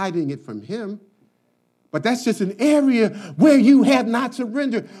not hiding it from him. But that's just an area where you have not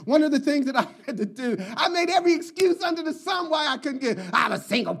surrendered. One of the things that I had to do, I made every excuse under the sun why I couldn't get. I'm a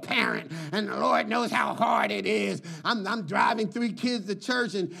single parent, and the Lord knows how hard it is. I'm driving 3 kids to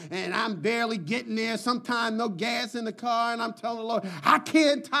church, and I'm barely getting there. Sometimes no gas in the car, and I'm telling the Lord, I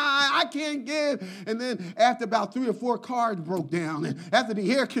can't tithe, I can't give. And then after about 3 or 4 cars broke down, and after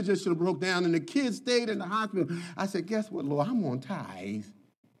the air conditioner broke down, and the kids stayed in the hospital, I said, guess what, Lord, I'm on tithe.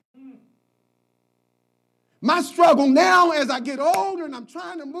 My struggle now as I get older and I'm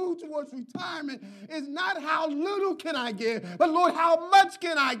trying to move towards retirement is not how little can I give, but Lord, how much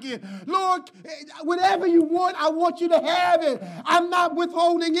can I give? Lord, whatever you want, I want you to have it. I'm not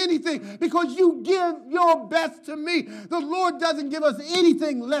withholding anything because you give your best to me. The Lord doesn't give us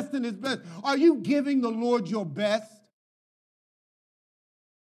anything less than his best. Are you giving the Lord your best?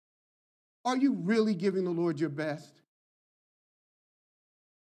 Are you really giving the Lord your best?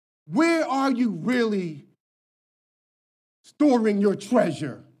 Where are you really storing your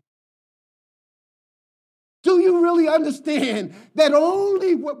treasure? Do you really understand that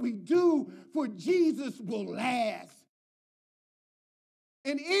only what we do for Jesus will last?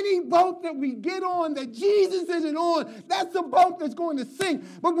 And any boat that we get on that Jesus isn't on, that's the boat that's going to sink.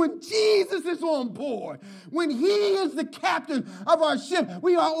 But when Jesus is on board, when he is the captain of our ship,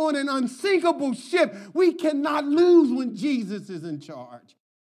 we are on an unsinkable ship. We cannot lose when Jesus is in charge.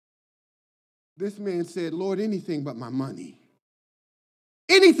 This man said, Lord, anything but my money.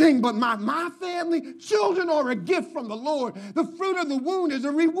 Anything but my family, children are a gift from the Lord. The fruit of the womb is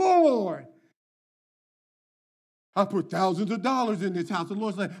a reward. I put thousands of dollars in this house. The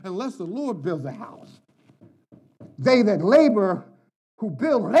Lord said, unless the Lord builds a house, they that labor, who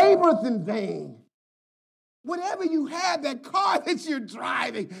build laboreth in vain. Whatever you have, that car that you're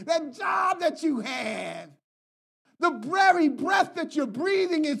driving, that job that you have, the very breath that you're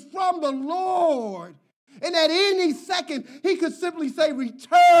breathing is from the Lord. And at any second, he could simply say,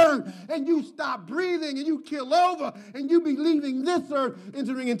 return, and you stop breathing, and you kill over, and you be leaving this earth,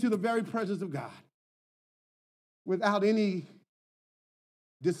 entering into the very presence of God. Without any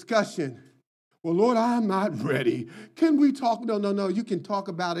discussion. Well, Lord, I'm not ready. Can we talk? No. You can talk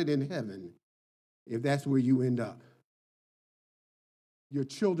about it in heaven if that's where you end up. Your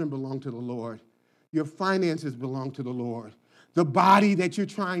children belong to the Lord. Your finances belong to the Lord. The body that you're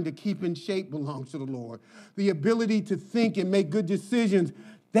trying to keep in shape belongs to the Lord. The ability to think and make good decisions,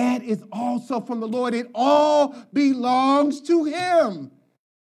 that is also from the Lord. It all belongs to him.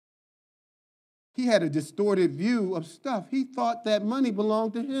 He had a distorted view of stuff. He thought that money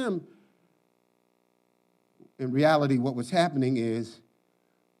belonged to him. In reality, what was happening is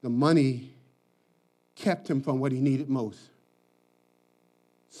the money kept him from what he needed most.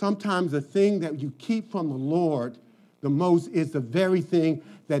 Sometimes the thing that you keep from the Lord the most is the very thing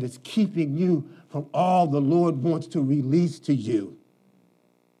that is keeping you from all the Lord wants to release to you.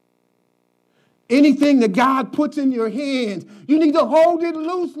 Anything that God puts in your hands, you need to hold it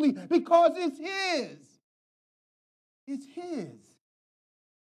loosely because it's his. It's his.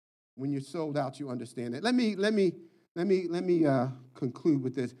 When you're sold out, you understand it. Let me conclude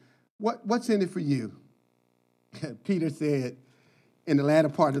with this. What's in it for you? Peter said in the latter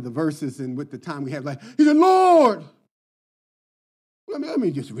part of the verses and with the time we have, he said, Lord, let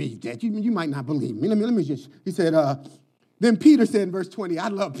me just read that. You might not believe me. He said, then Peter said in verse 20, I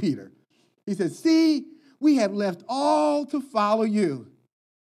love Peter. He said, see, we have left all to follow you.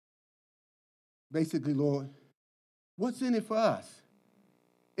 Basically, Lord, what's in it for us?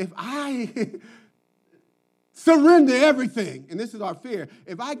 If I surrender everything, and this is our fear,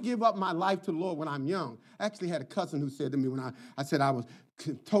 if I give up my life to the Lord when I'm young, I actually had a cousin who said to me when I said I was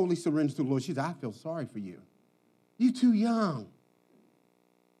totally surrendered to the Lord, she said, I feel sorry for you. You're too young.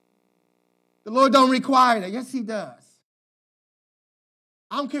 The Lord don't require that. Yes, he does.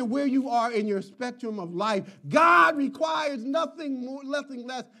 I don't care where you are in your spectrum of life. God requires nothing more, nothing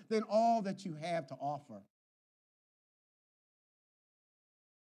less than all that you have to offer.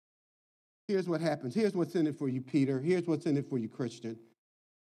 Here's what happens. Here's what's in it for you, Peter. Here's what's in it for you, Christian.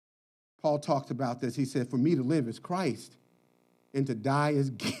 Paul talked about this. He said, for me to live is Christ, and to die is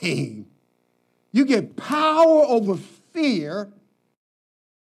gain. You get power over fear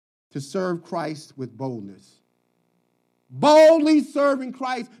to serve Christ with boldness. Boldly serving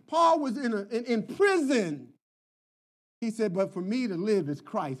Christ. Paul was in prison. He said, but for me to live is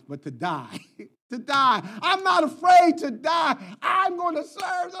Christ, but to die. To die. I'm not afraid to die. I'm going to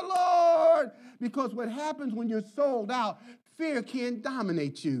serve the Lord. Because what happens when you're sold out, fear can't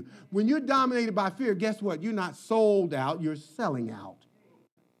dominate you. When you're dominated by fear, guess what? You're not sold out, you're selling out.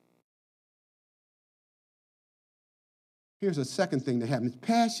 Here's a second thing that happens.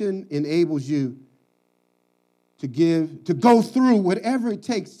 Passion enables you to go through whatever it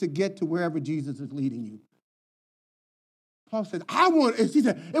takes to get to wherever Jesus is leading you. Paul said, he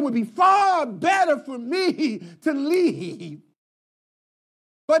said, it would be far better for me to leave.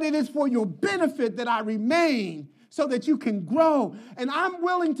 But it is for your benefit that I remain so that you can grow. And I'm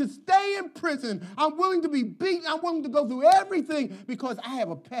willing to stay in prison. I'm willing to be beaten. I'm willing to go through everything because I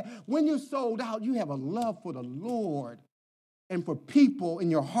have when you're sold out, you have a love for the Lord and for people,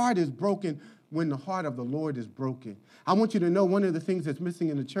 and your heart is broken when the heart of the Lord is broken. I want you to know one of the things that's missing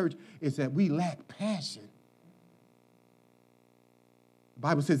in the church is that we lack passion. The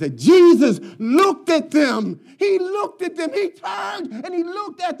Bible says that Jesus looked at them. He looked at them. He turned and he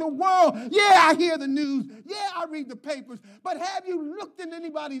looked at the world. Yeah, I hear the news. Yeah, I read the papers. But have you looked in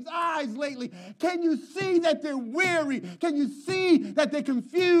anybody's eyes lately? Can you see that they're weary? Can you see that they're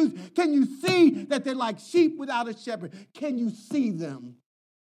confused? Can you see that they're like sheep without a shepherd? Can you see them?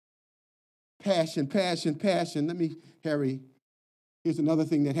 Passion, passion, passion. Harry, here's another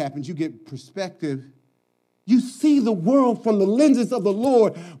thing that happens. You get perspective. You see the world from the lenses of the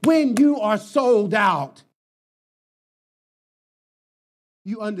Lord when you are sold out.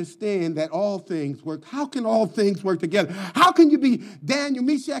 You understand that all things work. How can all things work together? How can you be Daniel,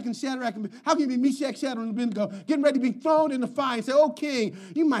 Meshach, and Shadrach? How can you be Meshach, Shadrach, and Abednego, getting ready to be thrown in the fire and say, oh, king,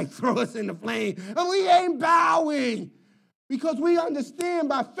 you might throw us in the flame. And we ain't bowing. Because we understand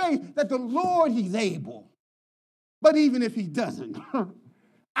by faith that the Lord, he's able. But even if he doesn't,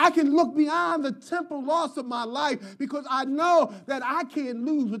 I can look beyond the temporal loss of my life because I know that I can't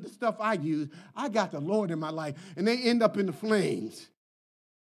lose with the stuff I use. I got the Lord in my life, and they end up in the flames.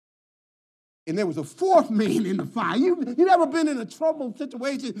 And there was a fourth man in the fire. You ever been in a troubled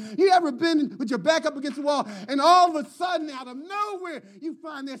situation? You ever been with your back up against the wall, and all of a sudden, out of nowhere, you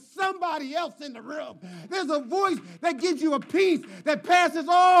find there's somebody else in the room. There's a voice that gives you a peace that passes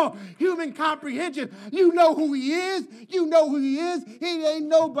all human comprehension. You know who he is. You know who he is. He ain't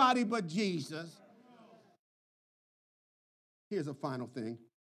nobody but Jesus. Here's a final thing.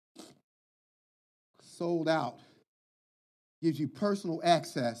 Sold out gives you personal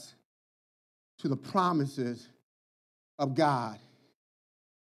access to the promises of God.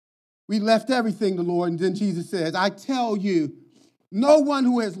 We left everything to the Lord, and then Jesus says, I tell you, no one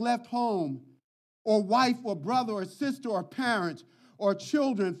who has left home or wife or brother or sister or parents or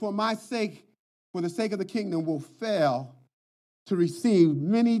children for my sake, for the sake of the kingdom, will fail to receive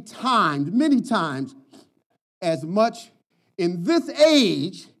many times as much in this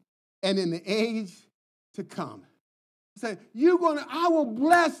age and in the age to come. Say, I will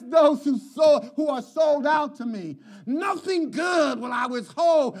bless those who are sold out to me. Nothing good will I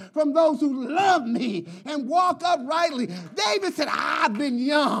withhold from those who love me and walk uprightly. David said, I've been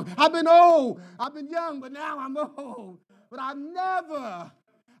young. I've been old. I've been young, but now I'm old. But I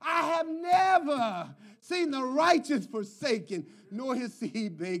have never seen the righteous forsaken, nor his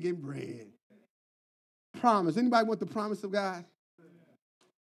seed begging bread. Promise. Anybody want the promise of God?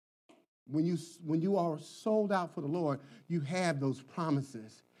 When you are sold out for the Lord, you have those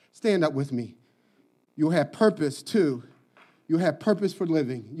promises. Stand up with me. You'll have purpose too. You'll have purpose for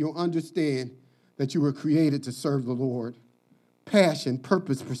living. You'll understand that you were created to serve the Lord. Passion,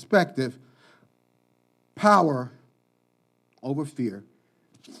 purpose, perspective, power over fear.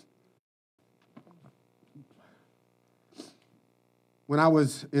 When I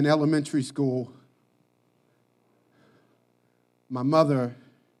was in elementary school, my mother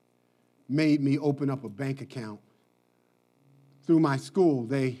made me open up a bank account. Through my school,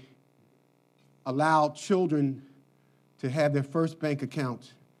 they allowed children to have their first bank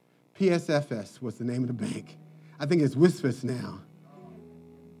account. PSFS was the name of the bank. I think it's WSFS now.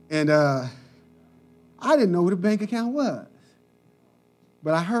 And I didn't know what a bank account was.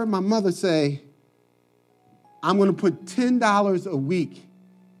 But I heard my mother say, I'm going to put $10 a week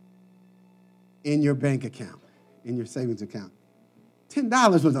in your bank account, in your savings account.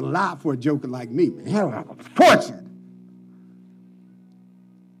 $10 was a lot for a joker like me, man. That was a fortune.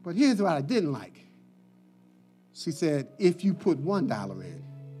 But here's what I didn't like. She said, if you put $1 in,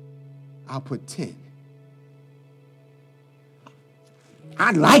 I'll put 10.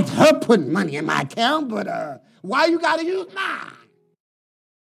 I liked her putting money in my account, but why you got to use mine?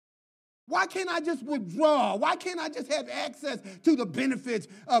 Why can't I just withdraw? Why can't I just have access to the benefits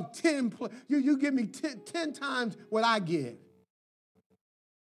of 10? You give me 10 times what I give.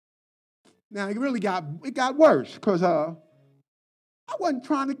 Now, it got worse because I wasn't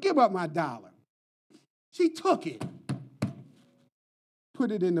trying to give up my $1. She took it,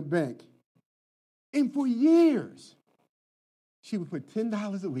 put it in the bank. And for years, she would put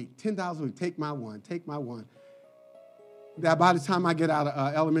 $10 a week, take my one. That by the time I get out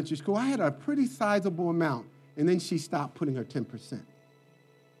of elementary school, I had a pretty sizable amount. And then she stopped putting her 10%.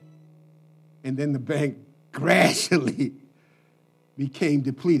 And then the bank gradually became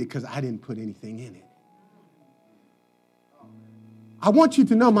depleted because I didn't put anything in it. I want you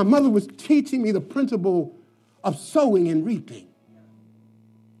to know my mother was teaching me the principle of sowing and reaping.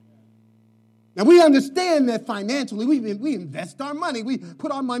 Now, we understand that financially we invest our money. We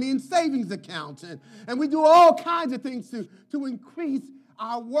put our money in savings accounts, and we do all kinds of things to increase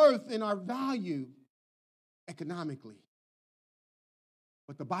our worth and our value economically.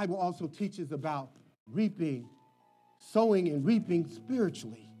 But the Bible also teaches about sowing and reaping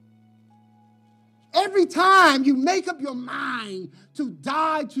spiritually. Every time you make up your mind to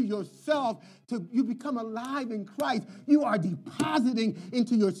die to yourself, you become alive in Christ, you are depositing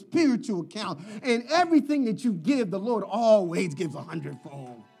into your spiritual account. And everything that you give, the Lord always gives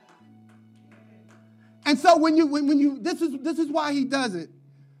 100-fold. And so this is why he does it.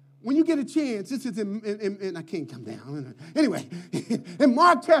 When you get a chance, this is in I can't come down. Anyway, in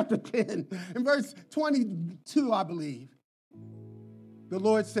Mark chapter 10, in verse 22, I believe, the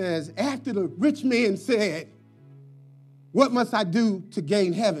Lord says, after the rich man said, what must I do to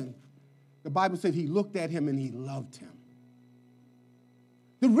gain heaven? The Bible said he looked at him and he loved him.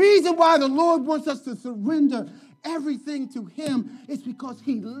 The reason why the Lord wants us to surrender everything to him is because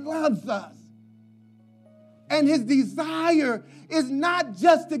he loves us. And his desire is not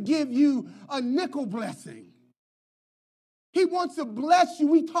just to give you a nickel blessing. He wants to bless you.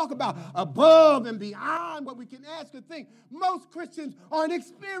 We talk about above and beyond what we can ask or think. Most Christians aren't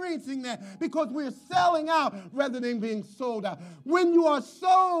experiencing that because we're selling out rather than being sold out. When you are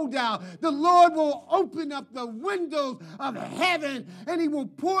sold out, the Lord will open up the windows of heaven and he will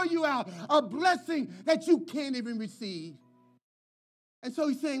pour you out a blessing that you can't even receive. And so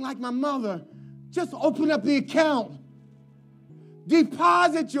he's saying, like my mother, just open up the account.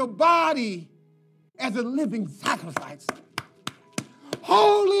 Deposit your body as a living sacrifice.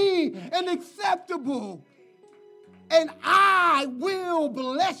 Holy and acceptable, and I will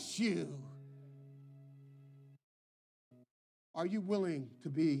bless you. Are you willing to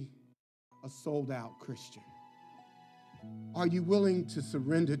be a sold-out Christian? Are you willing to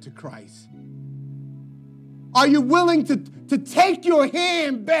surrender to Christ? Are you willing to take your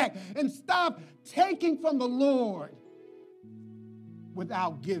hand back and stop taking from the Lord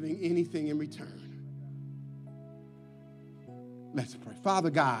without giving anything in return? Let's pray. Father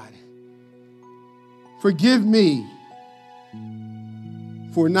God, forgive me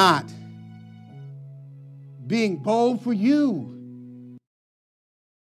for not being bold for you